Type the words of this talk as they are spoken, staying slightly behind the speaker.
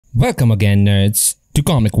Welcome again, nerds, to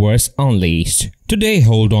Comic Verse Unleashed. Today,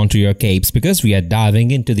 hold on to your capes because we are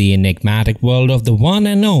diving into the enigmatic world of the one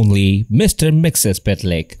and only Mr.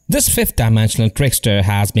 Mxyzptlk. This fifth-dimensional trickster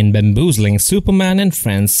has been bamboozling Superman and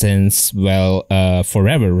friends since, well,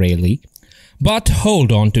 forever really. But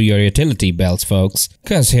hold on to your utility belts, folks,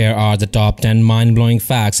 cause here are the top 10 mind-blowing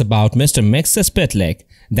facts about Mr. Mxyzptlk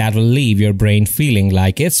that will leave your brain feeling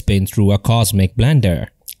like it's been through a cosmic blender.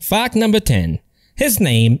 Fact number 10. His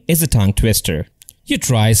name is a tongue twister. You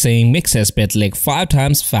try saying Mxyzptlk 5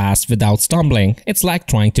 times fast without stumbling. It's like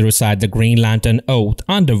trying to recite the Green Lantern Oath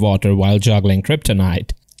underwater while juggling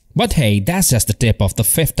kryptonite. But hey, that's just the tip of the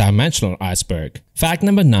fifth-dimensional iceberg. Fact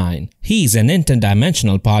number 9. He's an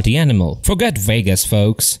interdimensional party animal. Forget Vegas,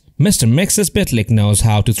 folks. Mr. Mxyzptlk knows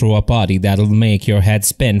how to throw a party that'll make your head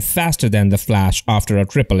spin faster than the Flash after a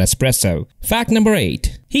triple espresso. Fact number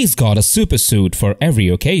 8. He's got a super suit for every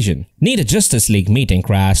occasion. Need a Justice League meeting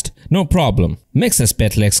crashed? No problem.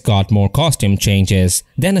 Mxyzptlk's got more costume changes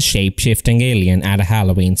than a shape-shifting alien at a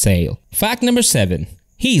Halloween sale. Fact number 7.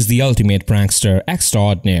 He's the ultimate prankster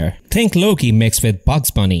extraordinaire. Think Loki mixed with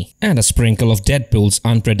Bugs Bunny and a sprinkle of Deadpool's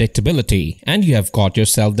unpredictability, and you have got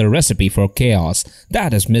yourself the recipe for chaos.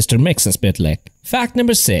 That is Mr. Mxyzptlk. Fact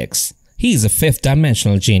number 6. He's a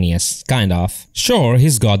fifth-dimensional genius, kind of. Sure,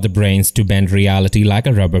 he's got the brains to bend reality like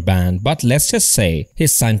a rubber band, but let's just say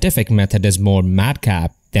his scientific method is more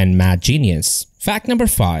madcap than mad genius. Fact number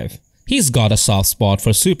 5. He's got a soft spot for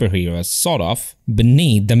superheroes, sort of.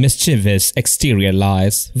 Beneath the mischievous exterior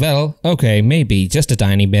lies, well, okay, maybe just a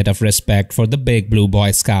tiny bit of respect for the big blue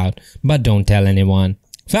Boy Scout, but don't tell anyone.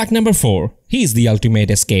 Fact number 4. He's the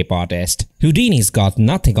ultimate escape artist. Houdini's got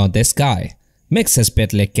nothing on this guy.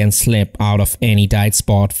 Mxyzptlk can slip out of any tight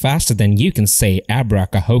spot faster than you can say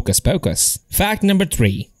abracahocus pocus. Fact number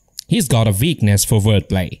 3. He's got a weakness for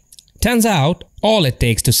wordplay. Turns out, all it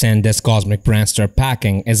takes to send this cosmic prankster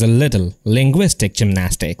packing is a little linguistic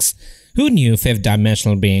gymnastics. Who knew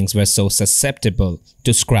fifth-dimensional beings were so susceptible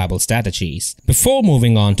to Scrabble strategies? Before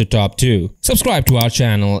moving on to top 2, subscribe to our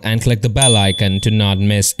channel and click the bell icon to not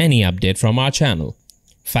miss any update from our channel.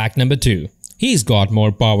 Fact number 2. He's got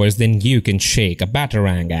more powers than you can shake a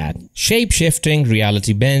batarang at. Shape-shifting,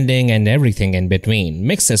 reality-bending, and everything in between.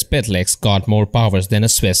 Mxyzptlk's got more powers than a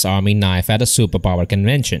Swiss Army knife at a superpower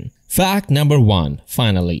convention. Fact number 1.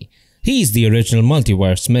 Finally, he's the original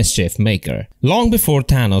multiverse mischief maker. Long before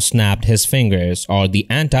Thanos snapped his fingers or the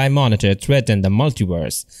Anti-Monitor threatened the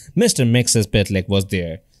multiverse, Mr. Mxyzptlk was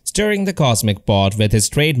there, stirring the cosmic pot with his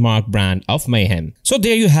trademark brand of mayhem. So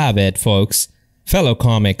there you have it, folks. Fellow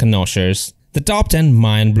comic connoisseurs. The top 10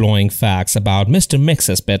 mind-blowing facts about Mr.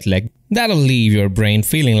 Mxyzptlk that'll leave your brain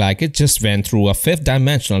feeling like it just went through a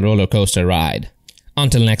fifth-dimensional roller coaster ride.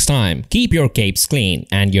 Until next time, keep your capes clean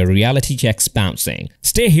and your reality checks bouncing.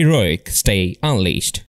 Stay heroic, stay unleashed.